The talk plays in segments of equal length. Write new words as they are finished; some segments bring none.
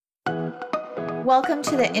Welcome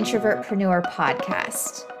to the Introvertpreneur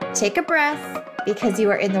podcast. Take a breath because you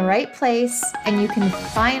are in the right place and you can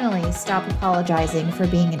finally stop apologizing for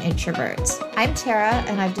being an introvert. I'm Tara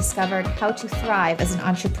and I've discovered how to thrive as an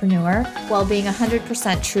entrepreneur while being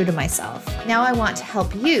 100% true to myself. Now I want to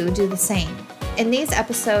help you do the same. In these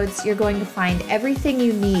episodes, you're going to find everything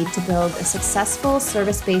you need to build a successful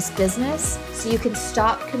service-based business so you can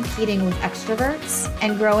stop competing with extroverts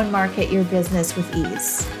and grow and market your business with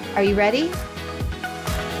ease. Are you ready?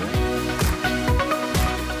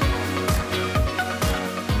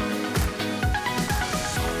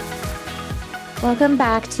 Welcome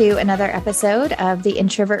back to another episode of the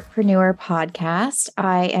Introvertpreneur podcast.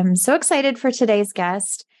 I am so excited for today's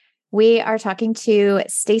guest. We are talking to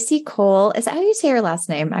Stacy Coyle. Is that how you say her last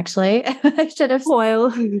name, actually? I should have...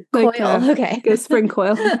 Coyle. Coyle, okay. Go spring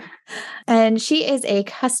Coyle. And she is a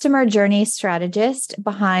customer journey strategist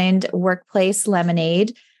behind Workplace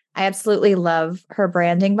Lemonade. I absolutely love her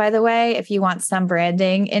branding, by the way. If you want some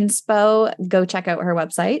branding inspo, go check out her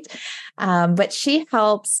website. But she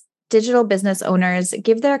helps digital business owners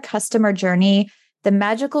give their customer journey the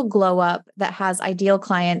magical glow up that has ideal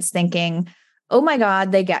clients thinking, oh my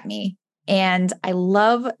God, they get me. And I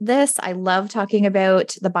love this. I love talking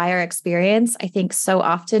about the buyer experience. I think so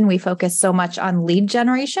often we focus so much on lead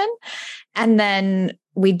generation and then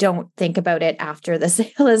we don't think about it after the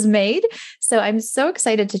sale is made. So I'm so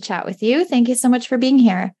excited to chat with you. Thank you so much for being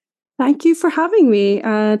here. Thank you for having me.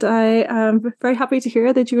 And I am very happy to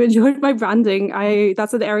hear that you enjoyed my branding.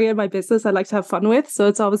 That's an area in my business I like to have fun with. So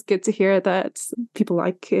it's always good to hear that people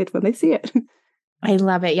like it when they see it. I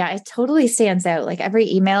love it. Yeah, it totally stands out. Like every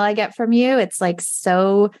email I get from you, it's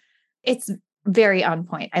very on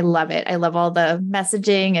point. I love it. I love all the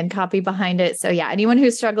messaging and copy behind it. So yeah, anyone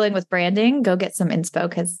who's struggling with branding, go get some inspo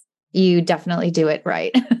because you definitely do it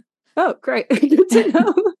right. Oh, great. Good to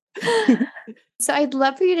know. So I'd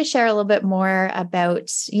love for you to share a little bit more about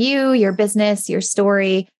you, your business, your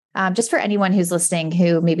story, just for anyone who's listening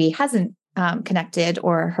who maybe hasn't connected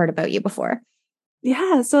or heard about you before.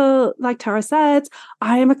 Yeah. So like Tara said,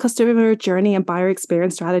 I am a customer journey and buyer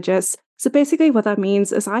experience strategist. So basically what that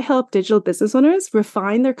means is I help digital business owners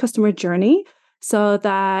refine their customer journey so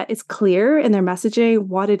that it's clear in their messaging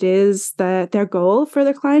what it is that their goal for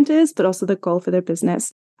their client is, but also the goal for their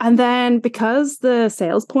business. And then because the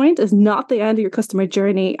sales point is not the end of your customer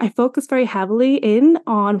journey, I focus very heavily in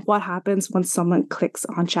on what happens when someone clicks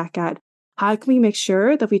on checkout. How can we make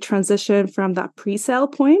sure that we transition from that pre-sale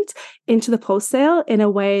point into the post-sale in a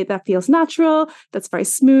way that feels natural, that's very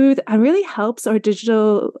smooth, and really helps our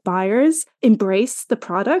digital buyers embrace the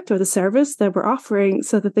product or the service that we're offering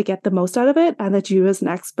so that they get the most out of it and that you as an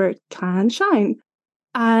expert can shine.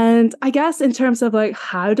 And I guess in terms of like,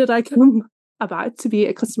 how did I come about to be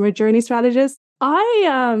a customer journey strategist?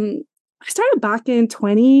 I started back in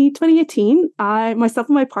 2018. Myself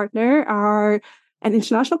and my partner are an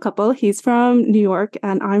international couple. He's from New York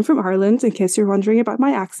and I'm from Ireland, in case you're wondering about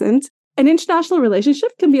my accent. An international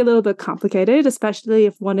relationship can be a little bit complicated, especially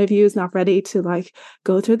if one of you is not ready to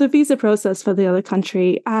go through the visa process for the other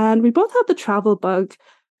country. And we both had the travel bug.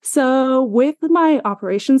 So with my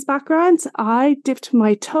operations background, I dipped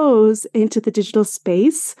my toes into the digital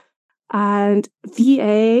space. And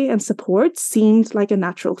VA and support seemed like a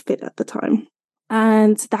natural fit at the time.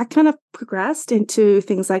 And that kind of progressed into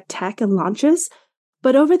things like tech and launches.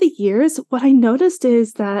 But over the years, what I noticed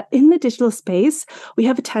is that in the digital space, we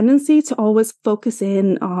have a tendency to always focus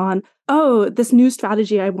in on, this new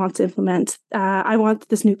strategy I want to implement. I want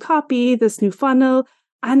this new copy, this new funnel.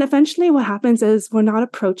 And eventually what happens is we're not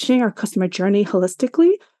approaching our customer journey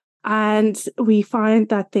holistically. And we find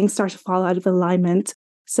that things start to fall out of alignment.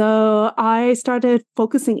 So I started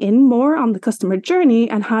focusing in more on the customer journey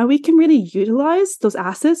and how we can really utilize those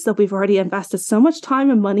assets that we've already invested so much time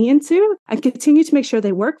and money into and continue to make sure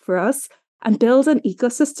they work for us and build an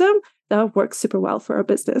ecosystem that works super well for our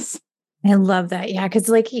business. I love that. Yeah. Because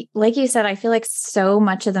like you said, I feel like so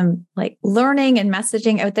much of them learning and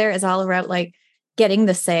messaging out there is all about getting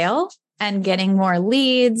the sale and getting more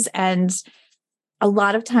leads. And a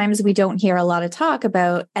lot of times we don't hear a lot of talk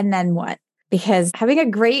about, and then what? Because having a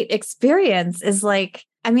great experience is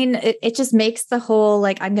it just makes the whole,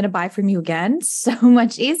 I'm going to buy from you again so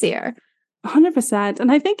much easier. 100%.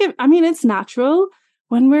 And I think, it's natural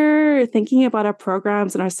when we're thinking about our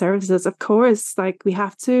programs and our services. Of course, we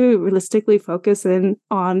have to realistically focus in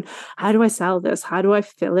on how do I sell this? How do I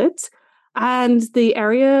fill it? And the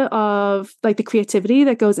area of the creativity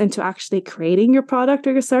that goes into actually creating your product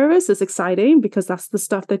or your service is exciting because that's the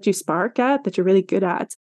stuff that you spark at, that you're really good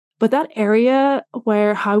at. But that area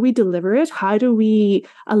where how we deliver it, how do we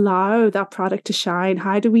allow that product to shine?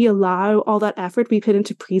 How do we allow all that effort we put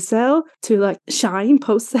into pre-sale to like shine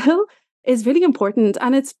post-sale is really important.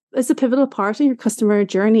 And it's a pivotal part in your customer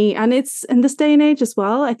journey. And it's in this day and age as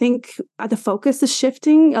well. I think the focus is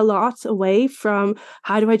shifting a lot away from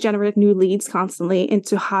how do I generate new leads constantly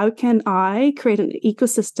into how can I create an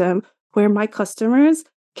ecosystem where my customers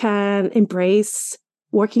can embrace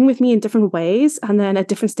working with me in different ways and then at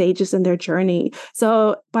different stages in their journey.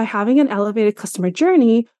 So by having an elevated customer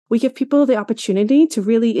journey, we give people the opportunity to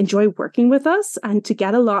really enjoy working with us and to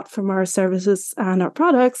get a lot from our services and our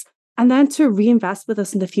products, and then to reinvest with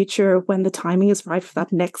us in the future when the timing is right for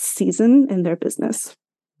that next season in their business.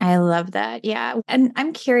 I love that. Yeah. And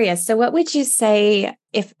I'm curious. So, what would you say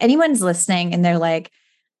if anyone's listening and they're like,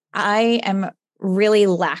 I am really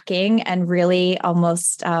lacking and really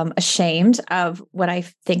almost ashamed of what I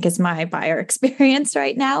think is my buyer experience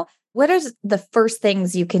right now? What are the first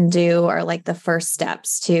things you can do, or like the first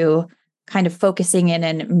steps to kind of focusing in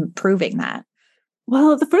and improving that?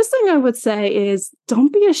 Well, the first thing I would say is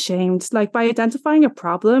don't be ashamed. Like by identifying a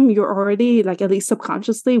problem, you're already like at least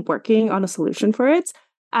subconsciously working on a solution for it.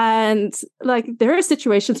 And like there are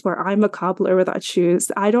situations where I'm a cobbler without shoes.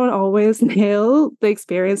 I don't always nail the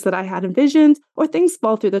experience that I had envisioned, or things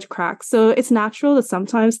fall through the cracks. So it's natural that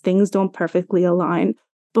sometimes things don't perfectly align.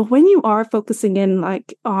 But when you are focusing in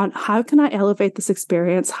like on how can I elevate this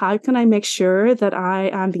experience? How can I make sure that I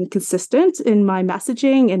am being consistent in my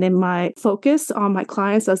messaging and in my focus on my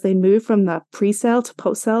clients as they move from the pre-sale to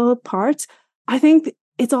post-sale part? I think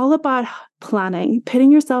it's all about planning,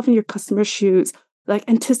 putting yourself in your customer's shoes, like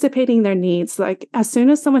anticipating their needs. Like as soon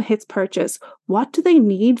as someone hits purchase, what do they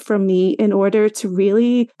need from me in order to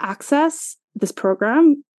really access this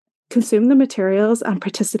program, consume the materials, and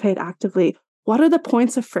participate actively? What are the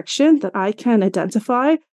points of friction that I can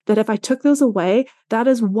identify that if I took those away, that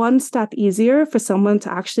is one step easier for someone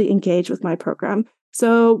to actually engage with my program?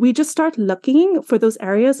 So we just start looking for those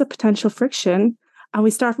areas of potential friction and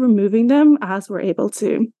we start removing them as we're able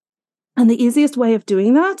to. And the easiest way of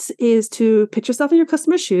doing that is to put yourself in your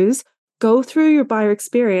customer's shoes, go through your buyer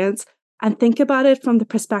experience, and think about it from the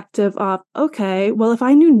perspective of, okay, well, if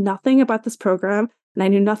I knew nothing about this program and I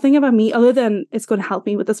knew nothing about me other than it's going to help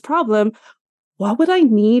me with this problem, what would I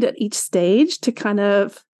need at each stage to kind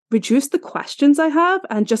of reduce the questions I have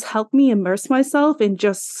and just help me immerse myself in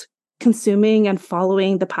just consuming and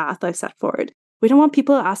following the path I've set forward? We don't want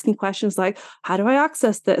people asking questions like, how do I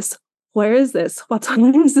access this? Where is this? What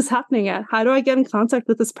time is this happening at? How do I get in contact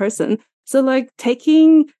with this person? So like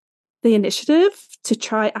taking the initiative to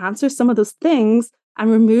try answer some of those things and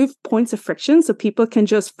remove points of friction so people can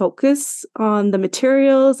just focus on the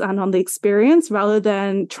materials and on the experience rather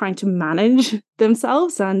than trying to manage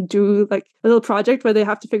themselves and do like a little project where they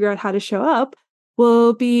have to figure out how to show up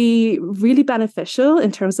will be really beneficial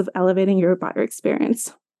in terms of elevating your buyer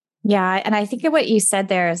experience. Yeah. And I think what you said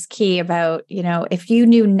there is key about, if you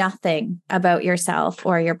knew nothing about yourself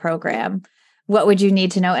or your program, what would you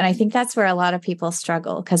need to know? And I think that's where a lot of people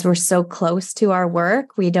struggle because we're so close to our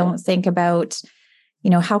work. We don't think about,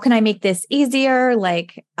 how can I make this easier?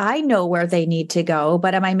 Like, I know where they need to go,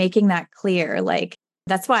 but am I making that clear? Like,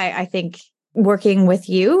 that's why I think working with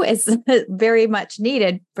you is very much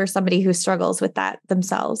needed for somebody who struggles with that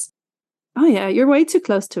themselves. Oh, yeah, you're way too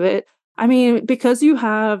close to it. I mean, because you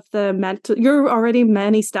have you're already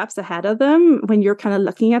many steps ahead of them when you're kind of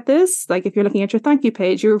looking at this. Like if you're looking at your thank you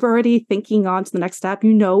page, you're already thinking on to the next step.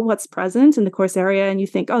 You know what's present in the course area and you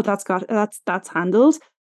think, oh, that's handled.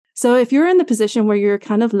 So if you're in the position where you're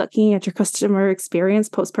kind of looking at your customer experience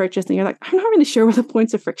post-purchase and you're like, I'm not really sure where the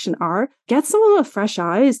points of friction are, get someone with fresh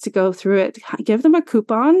eyes to go through it. Give them a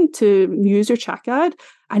coupon to use your checkout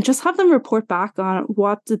and just have them report back on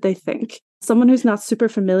what did they think. Someone who's not super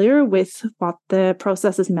familiar with what the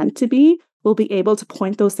process is meant to be will be able to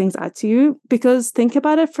point those things out to you, because think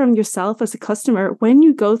about it from yourself as a customer. When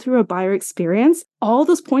you go through a buyer experience, all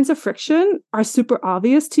those points of friction are super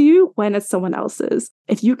obvious to you when it's someone else's.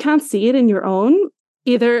 If you can't see it in your own,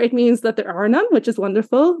 either it means that there are none, which is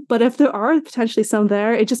wonderful, but if there are potentially some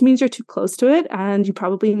there, it just means you're too close to it and you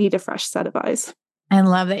probably need a fresh set of eyes. I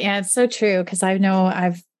love that. Yeah, it's so true because I know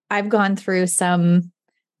I've gone through some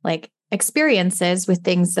like experiences with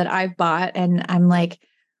things that I've bought and I'm like,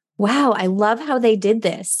 wow, I love how they did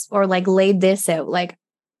this or like laid this out. Like,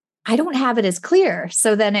 I don't have it as clear.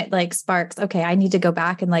 So then it like sparks, okay, I need to go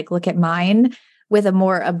back and like look at mine with a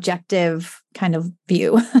more objective kind of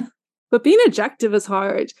view. But being objective is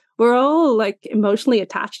hard. we're all like emotionally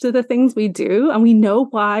attached to the things we do, and we know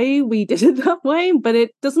why we did it that way, but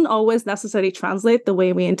it doesn't always necessarily translate the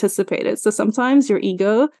way we anticipated. So sometimes your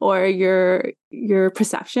ego or your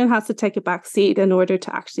perception has to take a back seat in order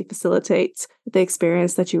to actually facilitate the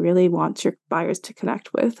experience that you really want your buyers to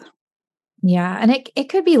connect with. Yeah. And it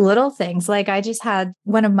could be little things. Like I just had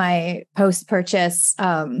one of my post-purchase,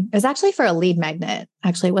 it was actually for a lead magnet.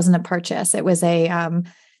 Actually, it wasn't a purchase. It was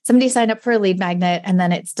somebody signed up for a lead magnet and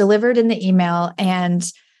then it's delivered in the email. And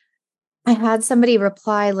I had somebody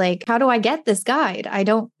reply like, how do I get this guide? I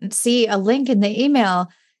don't see a link in the email.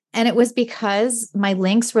 And it was because my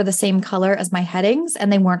links were the same color as my headings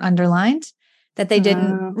and they weren't underlined, that they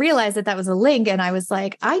didn't realize that that was a link. And I was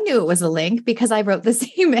like, I knew it was a link because I wrote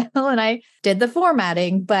this email and I did the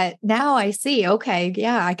formatting. But now I see, okay,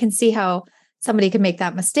 yeah, I can see how somebody could make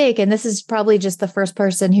that mistake. And this is probably just the first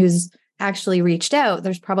person who's actually reached out.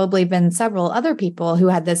 There's probably been several other people who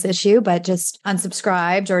had this issue, but just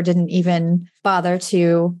unsubscribed or didn't even bother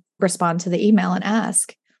to respond to the email and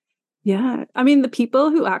ask. Yeah. I mean, the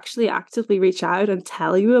people who actually actively reach out and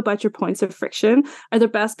tell you about your points of friction are the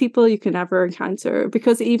best people you can ever encounter.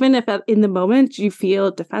 Because even if in the moment you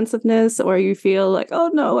feel defensiveness or you feel like,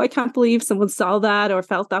 oh no, I can't believe someone saw that or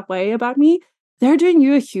felt that way about me, they're doing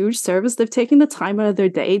you a huge service. They've taken the time out of their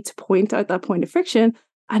day to point out that point of friction.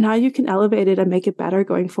 And now you can elevate it and make it better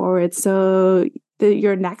going forward. So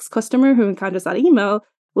your next customer who encounters that email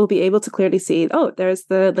will be able to clearly see, oh, there's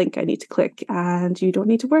the link I need to click, and you don't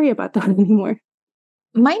need to worry about that anymore.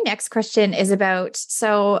 My next question is about,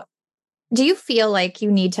 so do you feel like you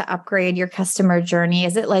need to upgrade your customer journey?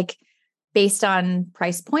 Is it like based on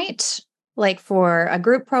price point, like for a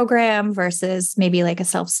group program versus maybe like a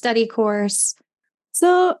self-study course?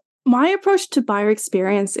 So my approach to buyer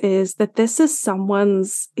experience is that this is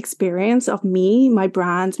someone's experience of me, my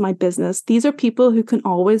brand, my business. These are people who can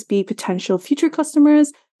always be potential future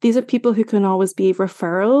customers. These are people who can always be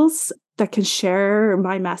referrals that can share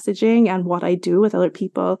my messaging and what I do with other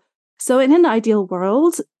people. So in an ideal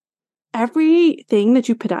world, everything that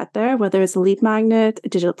you put out there, whether it's a lead magnet, a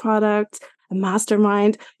digital product, a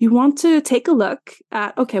mastermind, you want to take a look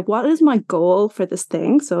at, okay, what is my goal for this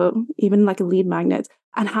thing? So even like a lead magnet,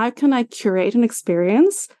 and how can I curate an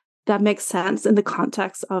experience that makes sense in the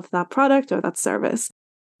context of that product or that service?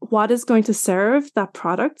 What is going to serve that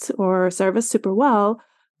product or service super well?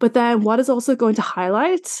 But then what is also going to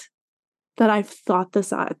highlight that I've thought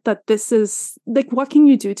this out, that this is like, what can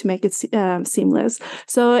you do to make it seamless?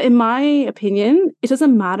 So in my opinion, it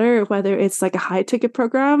doesn't matter whether it's like a high ticket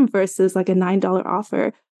program versus like a $9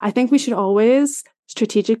 offer. I think we should always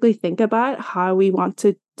strategically think about how we want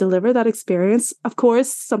to deliver that experience. Of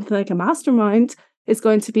course, something like a mastermind is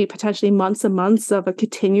going to be potentially months and months of a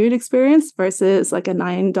continued experience versus like a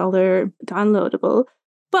 $9 downloadable.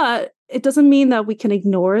 But it doesn't mean that we can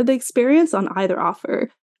ignore the experience on either offer.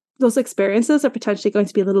 Those experiences are potentially going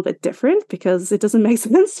to be a little bit different because it doesn't make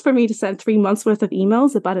sense for me to send 3 months worth of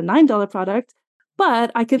emails about a $9 product.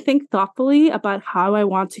 But I can think thoughtfully about how I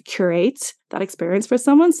want to curate that experience for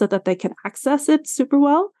someone so that they can access it super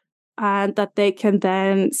well and that they can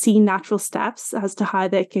then see natural steps as to how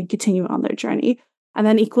they can continue on their journey. And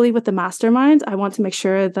then equally with the mastermind, I want to make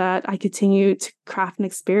sure that I continue to craft an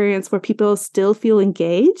experience where people still feel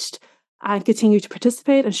engaged and continue to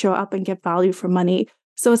participate and show up and get value for money.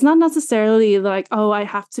 So it's not necessarily like, oh, I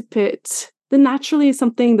have to put naturally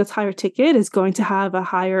something that's higher ticket is going to have a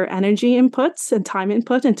higher energy input and time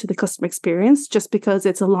input into the customer experience just because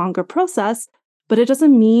it's a longer process. But it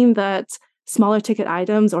doesn't mean that smaller ticket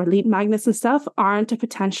items or lead magnets and stuff aren't a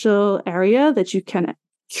potential area that you can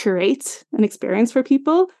curate an experience for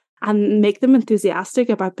people and make them enthusiastic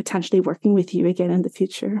about potentially working with you again in the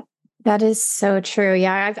future. That is so true.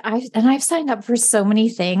 Yeah, I've signed up for so many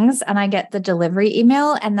things and I get the delivery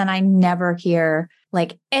email and then I never hear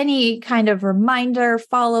like any kind of reminder,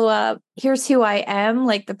 follow up. Here's who I am,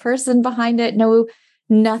 like the person behind it. No,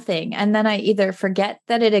 nothing. And then I either forget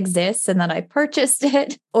that it exists and that I purchased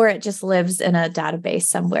it, or it just lives in a database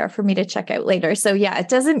somewhere for me to check out later. So yeah, it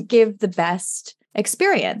doesn't give the best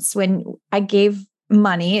experience when I gave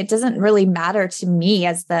money. It doesn't really matter to me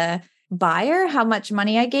as the buyer how much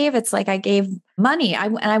money I gave. It's like I gave money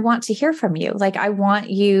and I want to hear from you. Like I want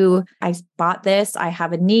you, I bought this, I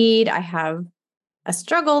have a need, I have a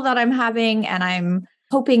struggle that I'm having and I'm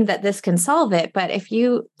hoping that this can solve it. But if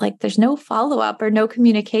you like, there's no follow-up or no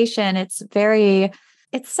communication, it's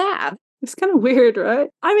sad. It's kind of weird, right?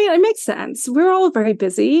 I mean, it makes sense. We're all very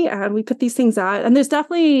busy and we put these things out. And there's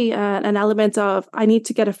definitely an element of I need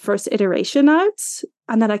to get a first iteration out.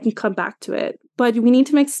 and then I can come back to it. But we need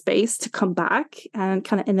to make space to come back and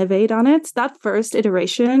kind of innovate on it. That first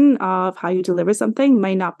iteration of how you deliver something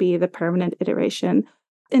may not be the permanent iteration.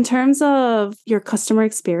 In terms of your customer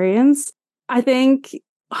experience, I think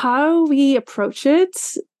how we approach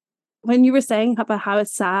it, when you were saying about how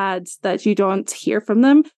it's sad that you don't hear from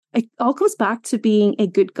them, it all comes back to being a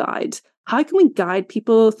good guide. How can we guide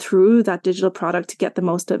people through that digital product to get the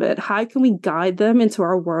most of it? How can we guide them into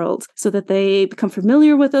our world so that they become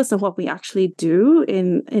familiar with us and what we actually do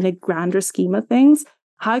in a grander scheme of things?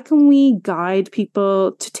 How can we guide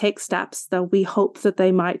people to take steps that we hope that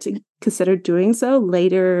they might consider doing so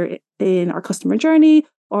later in our customer journey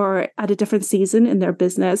or at a different season in their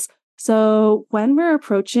business? So when we're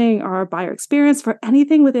approaching our buyer experience for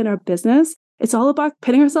anything within our business, it's all about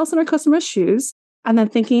putting ourselves in our customer's shoes and then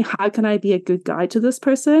thinking, how can I be a good guide to this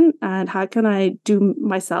person? And how can I do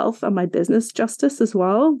myself and my business justice as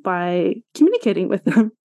well by communicating with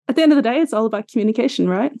them? At the end of the day, it's all about communication,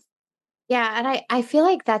 right? Yeah. And I feel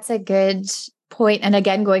like that's a good point. And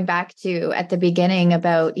again, going back to at the beginning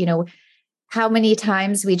about, how many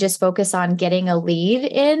times we just focus on getting a lead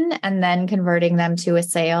in and then converting them to a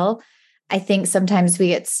sale. I think sometimes we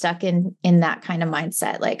get stuck in that kind of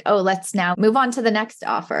mindset, like, oh, let's now move on to the next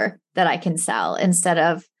offer that I can sell instead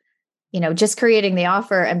of, just creating the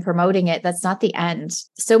offer and promoting it. That's not the end.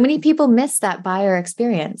 So many people miss that buyer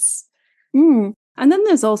experience. And then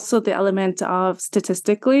there's also the element of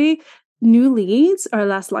statistically, new leads are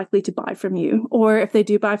less likely to buy from you. Or if they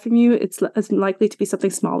do buy from you, it's likely to be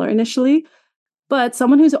something smaller initially. But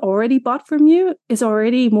someone who's already bought from you is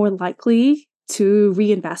already more likely to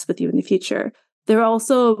reinvest with you in the future. They're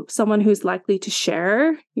also someone who's likely to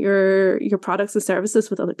share your products and services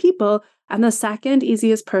with other people. And the second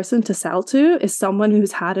easiest person to sell to is someone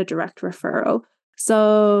who's had a direct referral.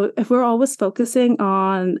 So if we're always focusing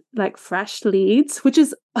on like fresh leads, which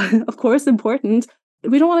is of course important,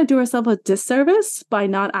 we don't want to do ourselves a disservice by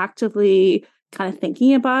not actively kind of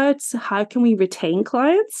thinking about how can we retain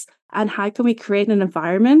clients and how can we create an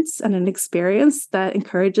environment and an experience that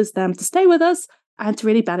encourages them to stay with us and to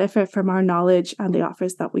really benefit from our knowledge and the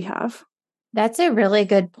offers that we have. That's a really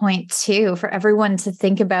good point too, for everyone to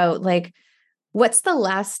think about, like, what's the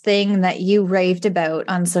last thing that you raved about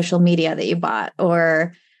on social media that you bought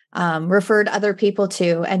or referred other people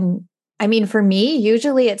to? And I mean, for me,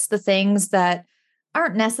 usually it's the things that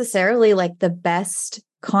aren't necessarily like the best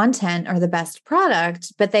content or the best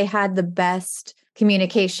product, but they had the best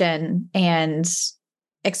communication and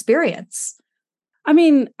experience. I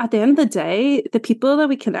mean, at the end of the day, the people that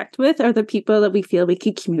we connect with are the people that we feel we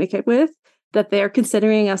can communicate with, that they're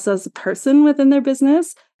considering us as a person within their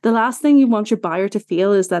business. The last thing you want your buyer to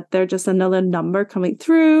feel is that they're just another number coming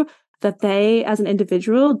through, that they as an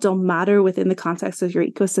individual don't matter within the context of your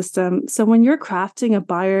ecosystem. So when you're crafting a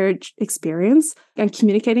buyer experience and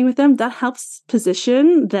communicating with them, that helps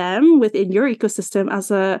position them within your ecosystem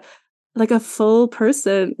as a full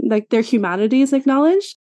person, like their humanity is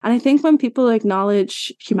acknowledged. And I think when people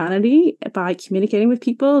acknowledge humanity by communicating with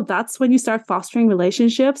people, that's when you start fostering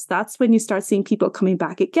relationships. That's when you start seeing people coming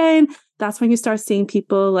back again. That's when you start seeing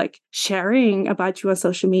people like sharing about you on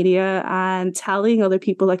social media and telling other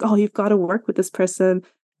people like, oh, you've got to work with this person.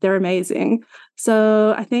 They're amazing.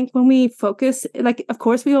 So I think when we focus, like, of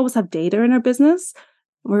course, we always have data in our business.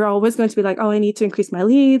 We're always going to be like, oh, I need to increase my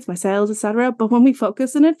leads, my sales, etc. But when we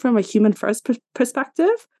focus on it from a human first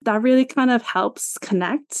perspective, that really kind of helps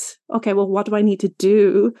connect. Okay, well, what do I need to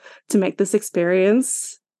do to make this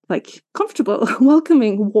experience like comfortable,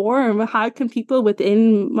 welcoming, warm? How can people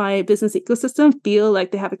within my business ecosystem feel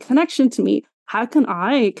like they have a connection to me? How can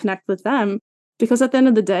I connect with them? Because at the end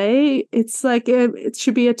of the day, it's like it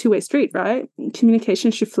should be a two-way street, right?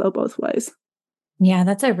 Communication should flow both ways. Yeah,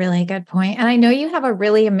 that's a really good point. And I know you have a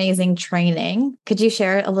really amazing training. Could you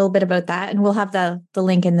share a little bit about that? And we'll have the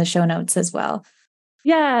link in the show notes as well.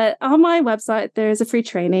 Yeah, on my website, there's a free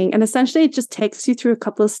training, and essentially it just takes you through a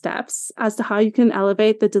couple of steps as to how you can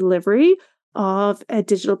elevate the delivery of a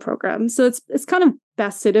digital program. So it's kind of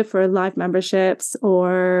best suited for live memberships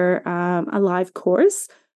or a live course.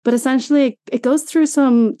 But essentially, it goes through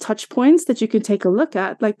some touch points that you can take a look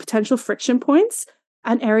at, like potential friction points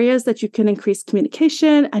and areas that you can increase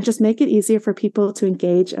communication and just make it easier for people to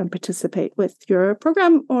engage and participate with your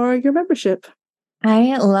program or your membership.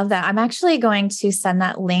 I love that. I'm actually going to send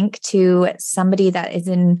that link to somebody that is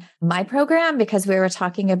in my program because we were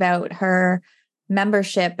talking about her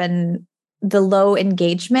membership and the low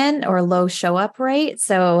engagement or low show up rate.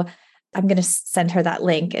 So I'm going to send her that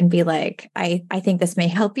link and be like, I think this may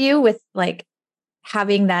help you with like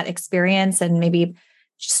having that experience and maybe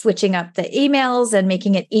switching up the emails and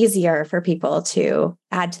making it easier for people to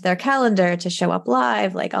add to their calendar, to show up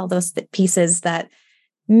live, like all those pieces that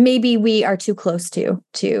maybe we are too close to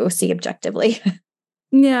see objectively.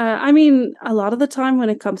 Yeah, I mean, a lot of the time when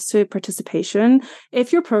it comes to participation,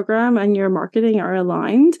 if your program and your marketing are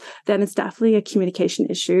aligned, then it's definitely a communication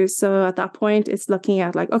issue. So at that point, it's looking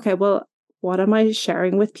at like, okay, well, what am I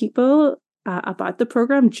sharing with people about the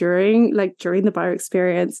program during the buyer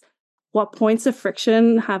experience? What points of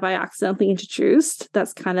friction have I accidentally introduced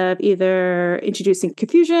that's kind of either introducing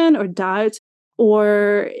confusion or doubt,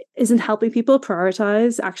 or isn't helping people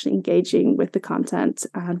prioritize actually engaging with the content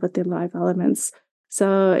and with the live elements?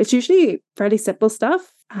 So it's usually fairly simple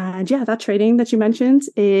stuff. And yeah, that training that you mentioned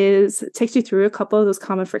takes you through a couple of those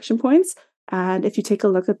common friction points. And if you take a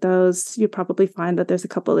look at those, you'll probably find that there's a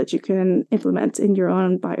couple that you can implement in your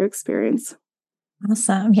own buyer experience.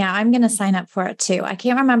 Awesome. Yeah, I'm going to sign up for it too. I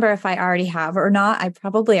can't remember if I already have or not. I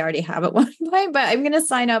probably already have at one point, but I'm going to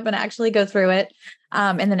sign up and actually go through it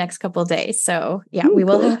in the next couple of days. So yeah, we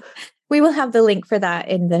will have the link for that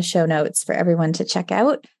in the show notes for everyone to check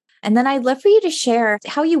out. And then I'd love for you to share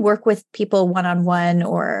how you work with people one-on-one,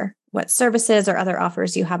 or what services or other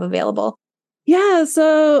offers you have available. Yeah,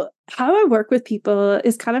 so how I work with people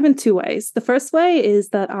is kind of in two ways. The first way is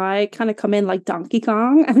that I kind of come in like Donkey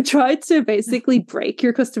Kong and try to basically break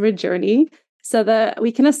your customer journey so that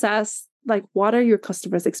we can assess like what are your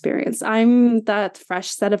customers' experience. I'm that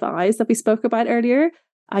fresh set of eyes that we spoke about earlier.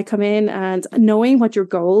 I come in and knowing what your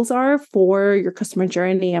goals are for your customer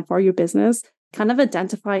journey and for your business, kind of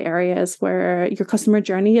identify areas where your customer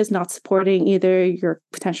journey is not supporting either your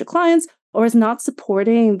potential clients or is not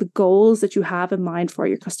supporting the goals that you have in mind for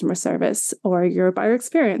your customer service or your buyer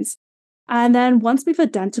experience. And then once we've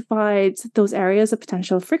identified those areas of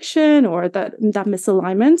potential friction or that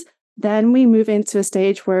misalignment, then we move into a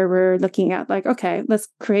stage where we're looking at like, okay, let's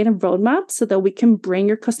create a roadmap so that we can bring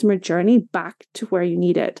your customer journey back to where you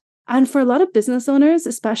need it. And for a lot of business owners,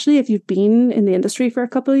 especially if you've been in the industry for a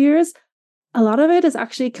couple of years, a lot of it is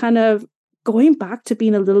actually kind of going back to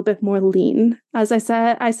being a little bit more lean. As I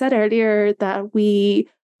said earlier that we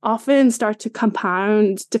often start to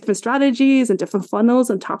compound different strategies and different funnels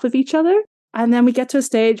on top of each other. And then we get to a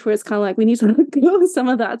stage where it's kind of like we need to let go of some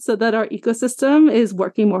of that so that our ecosystem is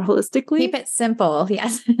working more holistically. Keep it simple.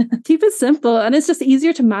 Yes. Keep it simple. And it's just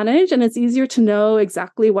easier to manage and it's easier to know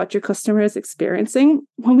exactly what your customer is experiencing.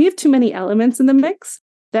 When we have too many elements in the mix,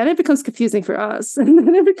 then it becomes confusing for us and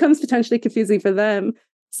then it becomes potentially confusing for them.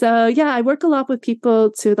 So yeah, I work a lot with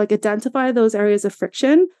people to like identify those areas of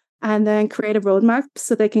friction and then create a roadmap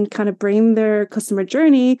so they can kind of bring their customer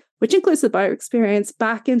journey, which includes the buyer experience,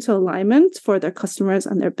 back into alignment for their customers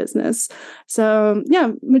and their business. So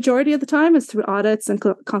yeah, majority of the time is through audits and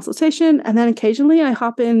consultation. And then occasionally I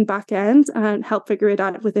hop in back end and help figure it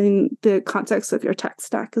out within the context of your tech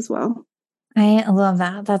stack as well. I love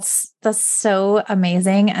that. That's so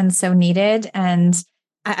amazing and so needed. And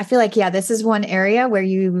I feel like, yeah, this is one area where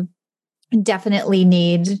you definitely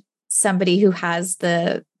need somebody who has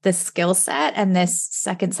the skill set and this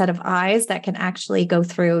second set of eyes that can actually go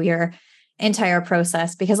through your entire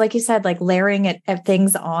process. Because like you said, like layering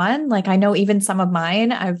things on, like I know even some of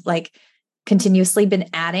mine, I've like continuously been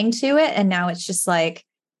adding to it. And now it's just like,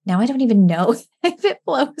 now I don't even know if it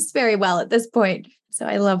flows very well at this point. So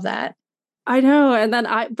I love that. I know. And then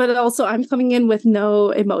but also I'm coming in with no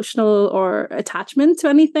emotional or attachment to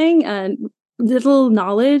anything and little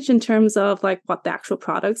knowledge in terms of like what the actual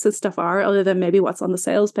products and stuff are, other than maybe what's on the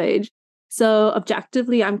sales page. So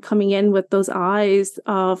objectively, I'm coming in with those eyes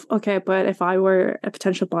of, okay, but if I were a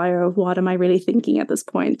potential buyer, what am I really thinking at this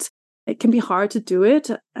point? It can be hard to do it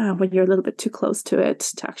when you're a little bit too close to it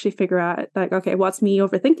to actually figure out like, okay, what's me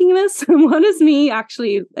overthinking this? And what is me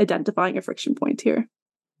actually identifying a friction point here?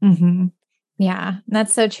 Mm-hmm. Yeah,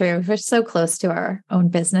 that's so true. We're so close to our own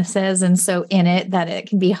businesses and so in it that it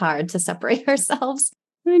can be hard to separate ourselves.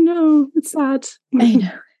 I know. It's sad. I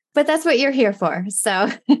know. But that's what you're here for. So,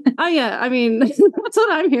 oh, yeah. I mean, that's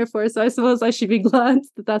what I'm here for. So I suppose I should be glad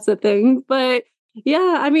that that's a thing. But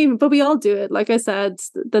yeah, I mean, but we all do it. Like I said,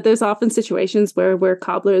 that there's often situations where we're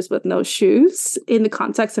cobblers with no shoes in the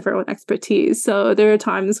context of our own expertise. So there are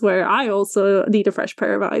times where I also need a fresh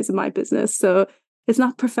pair of eyes in my business. So it's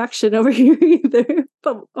not perfection over here either,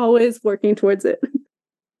 but always working towards it.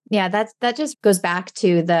 Yeah, that just goes back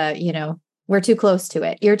to we're too close to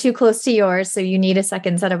it. You're too close to yours, so you need a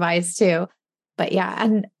second set of eyes too. But yeah,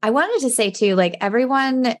 and I wanted to say too, like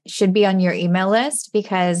everyone should be on your email list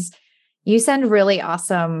because you send really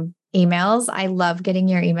awesome emails. I love getting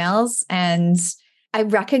your emails and I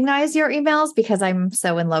recognize your emails because I'm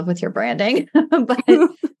so in love with your branding. But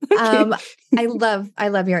Okay. I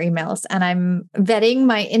love your emails, and I'm vetting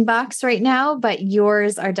my inbox right now, but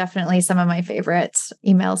yours are definitely some of my favorite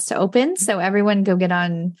emails to open. So everyone go get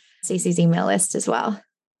on Stacey's email list as well.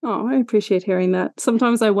 Oh, I appreciate hearing that.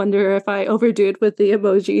 Sometimes I wonder if I overdo it with the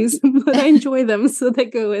emojis, but I enjoy them, so they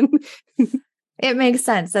go in. It makes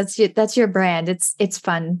sense. That's your brand. It's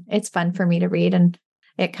fun. It's fun for me to read, and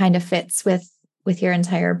it kind of fits with your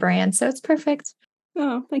entire brand. So it's perfect.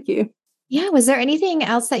 Oh, thank you. Yeah. Was there anything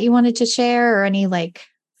else that you wanted to share, or any like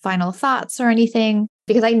final thoughts or anything?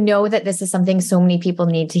 Because I know that this is something so many people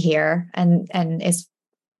need to hear, and is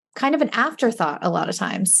kind of an afterthought a lot of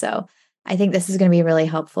times. So I think this is going to be really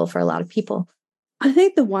helpful for a lot of people. I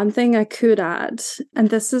think the one thing I could add, and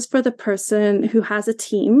this is for the person who has a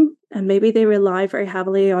team and maybe they rely very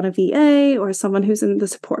heavily on a VA or someone who's in the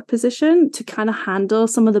support position to kind of handle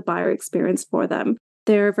some of the buyer experience for them.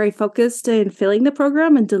 They're very focused in filling the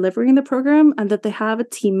program and delivering the program, and that they have a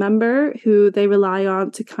team member who they rely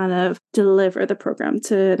on to kind of deliver the program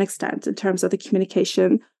to an extent in terms of the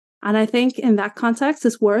communication. And I think in that context,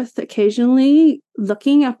 it's worth occasionally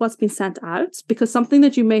looking at what's been sent out, because something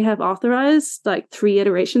that you may have authorized like 3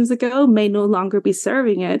 iterations ago may no longer be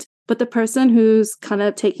serving it. But the person who's kind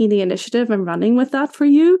of taking the initiative and running with that for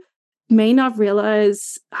you may not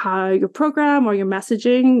realize how your program or your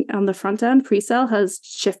messaging on the front end pre-sale has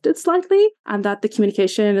shifted slightly, and that the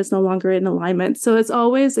communication is no longer in alignment. So it's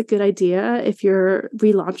always a good idea, if you're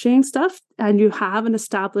relaunching stuff and you have an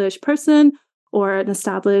established person or an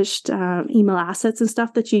established email assets and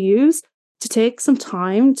stuff that you use, to take some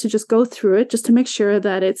time to just go through it, just to make sure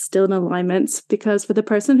that it's still in alignment. Because for the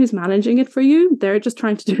person who's managing it for you, they're just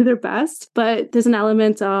trying to do their best, but there's an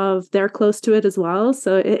element of they're close to it as well.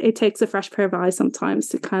 So it takes a fresh pair of eyes sometimes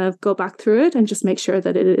to kind of go back through it and just make sure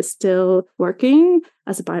that it is still working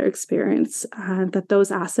as a buyer experience, and that those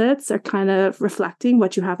assets are kind of reflecting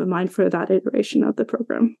what you have in mind for that iteration of the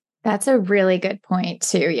program. That's a really good point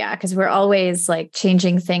too. Yeah. Cause we're always like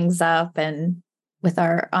changing things up, and with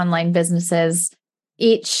our online businesses,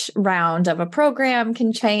 each round of a program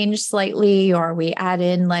can change slightly, or we add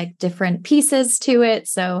in like different pieces to it.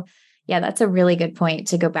 So yeah, that's a really good point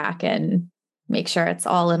to go back and make sure it's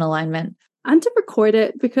all in alignment. And to record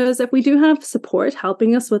it, because if we do have support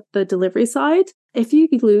helping us with the delivery side, if you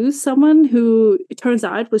lose someone who it turns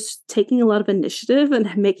out was taking a lot of initiative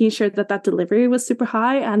and making sure that that delivery was super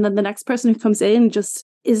high, and then the next person who comes in just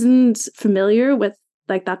isn't familiar with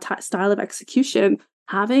like that style of execution,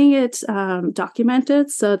 having it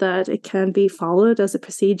documented so that it can be followed as a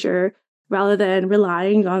procedure rather than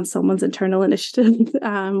relying on someone's internal initiative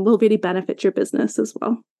will really benefit your business as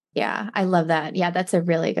well. Yeah, I love that. Yeah, that's a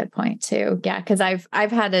really good point too. Yeah, because I've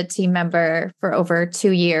had a team member for over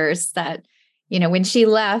 2 years that, when she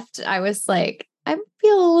left, I was like, I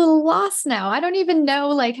feel a little lost now. I don't even know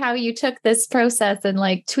like how you took this process and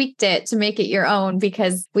like tweaked it to make it your own,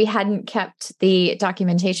 because we hadn't kept the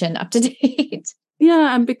documentation up to date.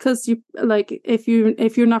 Yeah, and because you like if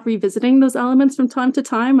you're not revisiting those elements from time to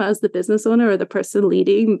time as the business owner or the person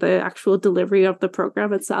leading the actual delivery of the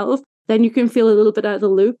program itself, then you can feel a little bit out of the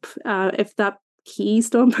loop if that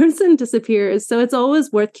keystone person disappears. So it's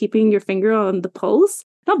always worth keeping your finger on the pulse,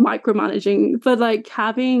 not micromanaging, but like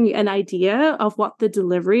having an idea of what the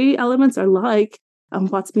delivery elements are like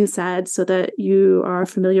and what's being said, so that you are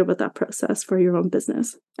familiar with that process for your own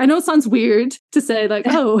business. I know it sounds weird to say like,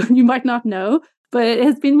 oh, you might not know, but it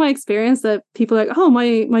has been my experience that people are like, oh,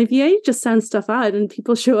 my VA just sends stuff out and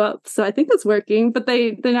people show up. So I think it's working, but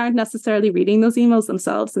they aren't necessarily reading those emails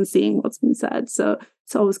themselves and seeing what's been said. So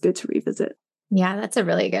it's always good to revisit. Yeah, that's a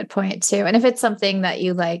really good point too. And if it's something that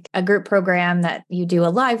you like, a group program that you do a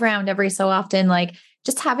live round every so often, like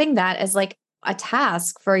just having that as like a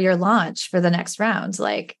task for your launch for the next round,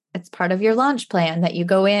 like it's part of your launch plan that you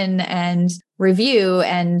go in and review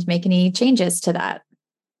and make any changes to that.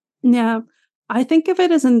 Yeah. I think of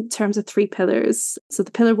it as in terms of 3 pillars. So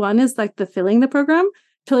the pillar 1 is like the filling the program.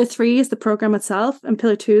 Pillar 3 is the program itself. And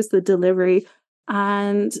pillar 2 is the delivery.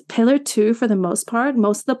 And pillar 2, for the most part,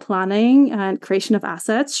 most of the planning and creation of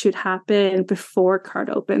assets should happen before cart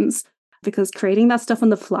opens, because creating that stuff on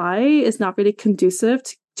the fly is not really conducive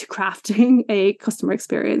to crafting a customer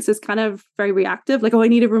experience. It's kind of very reactive, like, oh, I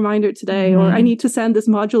need a reminder today, or I need to send this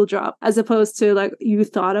module drop, as opposed to like you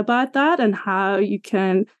thought about that and how you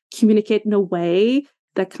can communicate in a way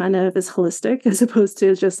that kind of is holistic, as opposed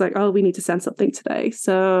to just like, oh, we need to send something today.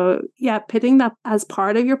 So yeah, pitting that as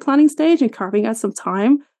part of your planning stage and carving out some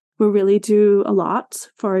time will really do a lot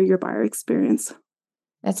for your buyer experience.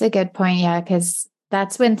 That's a good point. Yeah. Because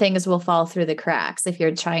That's when things will fall through the cracks if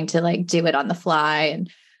you're trying to like do it on the fly and,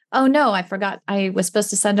 oh no, I forgot I was supposed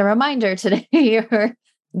to send a reminder today or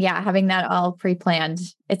yeah, having that all pre-planned.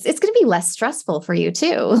 It's going to be less stressful for you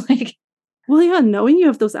too. Like, Well, yeah, knowing you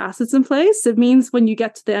have those assets in place, it means when you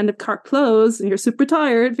get to the end of cart close and you're super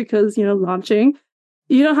tired because, launching,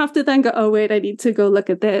 you don't have to then go, oh, wait, I need to go look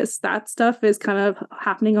at this. That stuff is kind of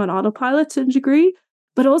happening on autopilot to a degree.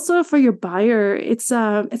 But also for your buyer, it's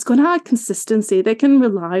going to add consistency. They can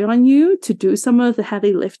rely on you to do some of the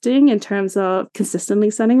heavy lifting in terms of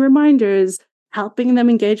consistently sending reminders, helping them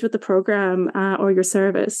engage with the program or your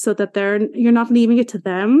service, so that you're not leaving it to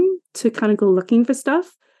them to kind of go looking for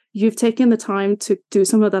stuff. You've taken the time to do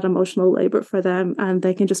some of that emotional labor for them, and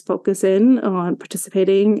they can just focus in on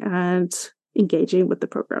participating and engaging with the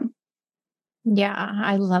program. yeah,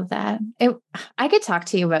 I love that. I could talk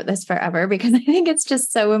to you about this forever because I think it's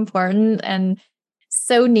just so important and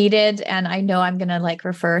so needed. And I know I'm going to like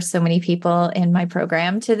refer so many people in my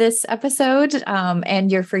program to this episode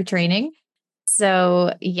and your free training.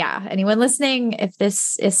 So yeah, anyone listening, if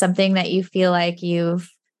this is something that you feel like you've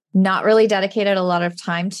not really dedicated a lot of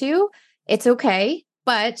time to, it's okay.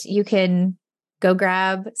 But you can go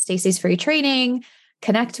grab Stacy's free training,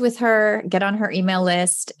 connect with her, get on her email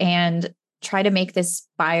list, and try to make this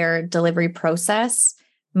buyer delivery process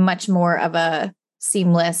much more of a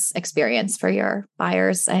seamless experience for your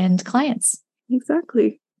buyers and clients.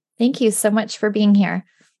 Exactly. Thank you so much for being here.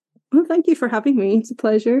 Well, thank you for having me. It's a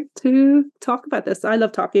pleasure to talk about this. I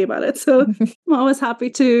love talking about it. So I'm always happy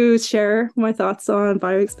to share my thoughts on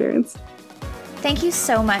buyer experience. Thank you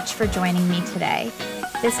so much for joining me today.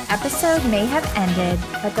 This episode may have ended,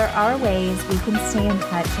 but there are ways we can stay in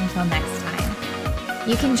touch until next time.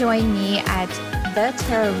 You can join me at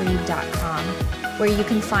thetarareed.com, where you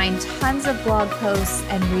can find tons of blog posts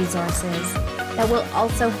and resources that will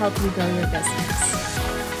also help you grow your business.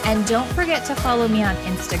 And don't forget to follow me on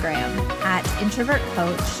Instagram at Introvert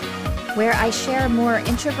Coach, where I share more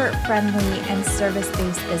introvert-friendly and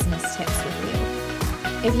service-based business tips with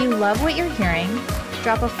you. If you love what you're hearing,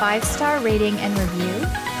 drop a 5-star rating and review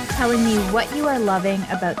telling me what you are loving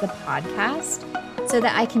about the podcast so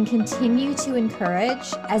that I can continue to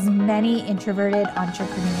encourage as many introverted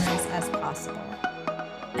entrepreneurs as possible.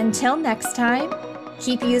 Until next time,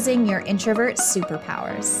 keep using your introvert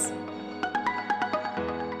superpowers.